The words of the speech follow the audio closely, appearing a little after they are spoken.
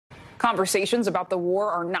Conversations about the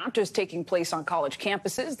war are not just taking place on college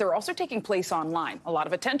campuses, they're also taking place online. A lot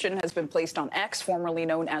of attention has been placed on X, formerly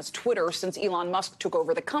known as Twitter, since Elon Musk took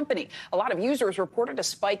over the company. A lot of users reported a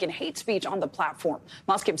spike in hate speech on the platform.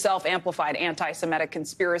 Musk himself amplified anti-Semitic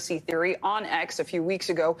conspiracy theory on X a few weeks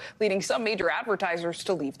ago, leading some major advertisers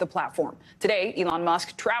to leave the platform. Today, Elon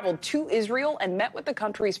Musk traveled to Israel and met with the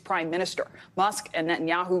country's prime minister. Musk and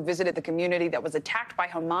Netanyahu visited the community that was attacked by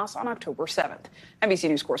Hamas on October 7th. NBC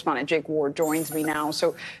News correspondent Jacob Ward joins me now.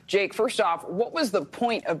 So, Jake, first off, what was the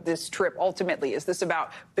point of this trip ultimately? Is this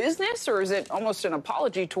about business, or is it almost an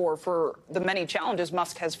apology tour for the many challenges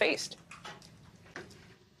Musk has faced?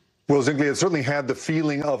 Well, Zinkley, it certainly had the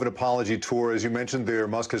feeling of an apology tour. As you mentioned there,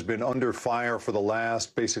 Musk has been under fire for the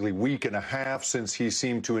last basically week and a half since he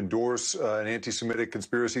seemed to endorse an anti-Semitic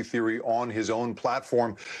conspiracy theory on his own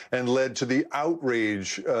platform and led to the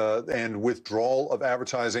outrage and withdrawal of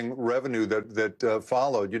advertising revenue that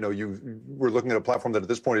followed. You know, we're looking at a platform that at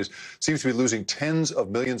this point seems to be losing tens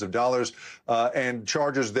of millions of dollars and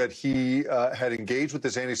charges that he had engaged with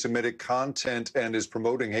this anti-Semitic content and is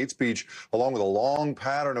promoting hate speech, along with a long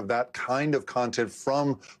pattern of that kind of content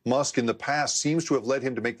from Musk in the past, seems to have led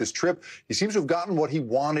him to make this trip. He seems to have gotten what he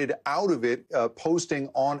wanted out of it, posting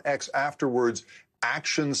on X afterwards,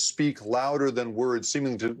 "Actions speak louder than words,"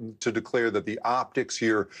 seeming to declare that the optics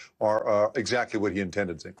here are exactly what he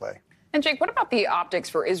intended, Zinkley. And Jake, what about the optics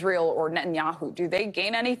for Israel or Netanyahu? Do they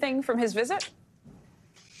gain anything from his visit?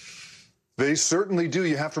 They certainly do.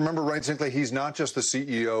 You have to remember, right, Zinkley, he's not just the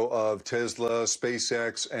CEO of Tesla,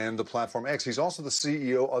 SpaceX, and the platform X. He's also the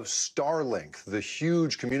CEO of Starlink, the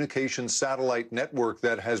huge communications satellite network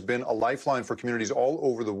that has been a lifeline for communities all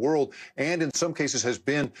over the world, and in some cases has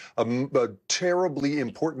been a terribly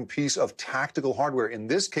important piece of tactical hardware. In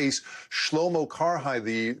this case, Shlomo Karhi,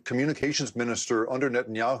 the communications minister under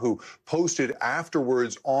Netanyahu, posted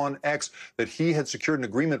afterwards on X that he had secured an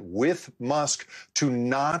agreement with Musk to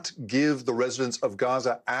not give the residents of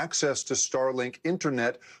Gaza access to Starlink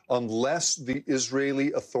internet unless the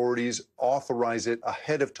Israeli authorities authorize it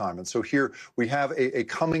ahead of time. And so here we have a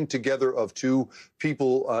coming together of two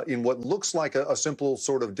people in what looks like a simple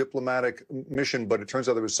sort of diplomatic mission, but it turns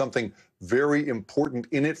out there was something very important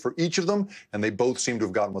in it for each of them, and they both seem to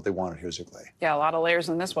have gotten what they wanted here, Zinkley. Yeah, a lot of layers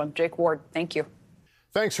in this one. Jake Ward, thank you.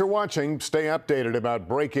 Thanks for watching. Stay updated about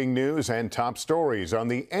breaking news and top stories on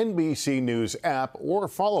the NBC News app or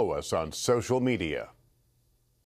follow us on social media.